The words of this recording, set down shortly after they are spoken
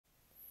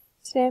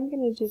Today I'm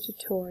going to do a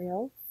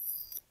tutorial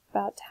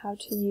about how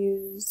to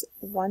use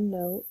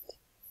OneNote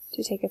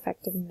to take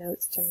effective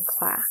notes during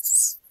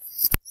class.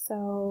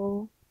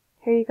 So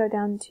here you go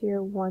down to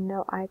your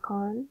OneNote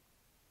icon,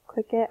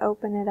 click it,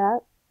 open it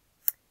up.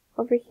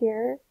 Over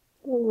here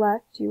to the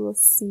left you will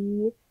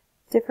see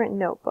different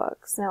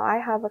notebooks. Now I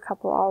have a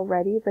couple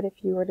already, but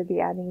if you were to be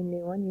adding a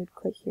new one, you'd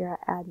click here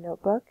at Add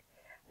Notebook.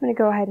 I'm going to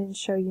go ahead and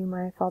show you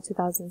my Fall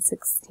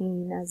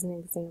 2016 as an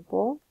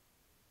example.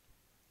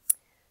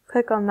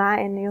 Click on that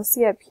and you'll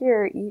see up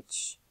here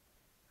each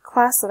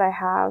class that I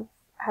have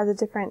has a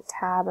different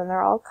tab and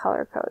they're all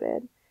color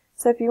coded.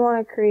 So if you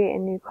want to create a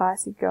new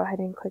class, you go ahead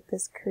and click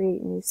this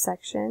Create New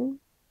Section,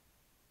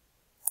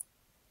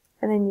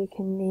 and then you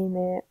can name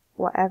it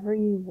whatever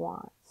you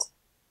want.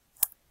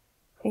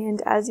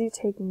 And as you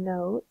take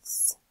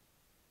notes,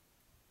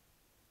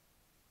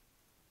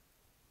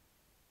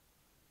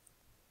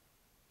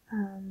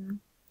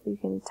 you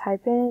can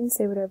type in,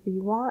 say whatever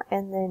you want,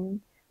 and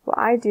then what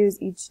I do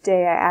is each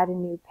day I add a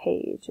new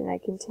page, and I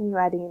continue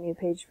adding a new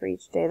page for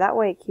each day. That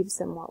way it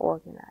keeps it more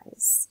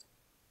organized.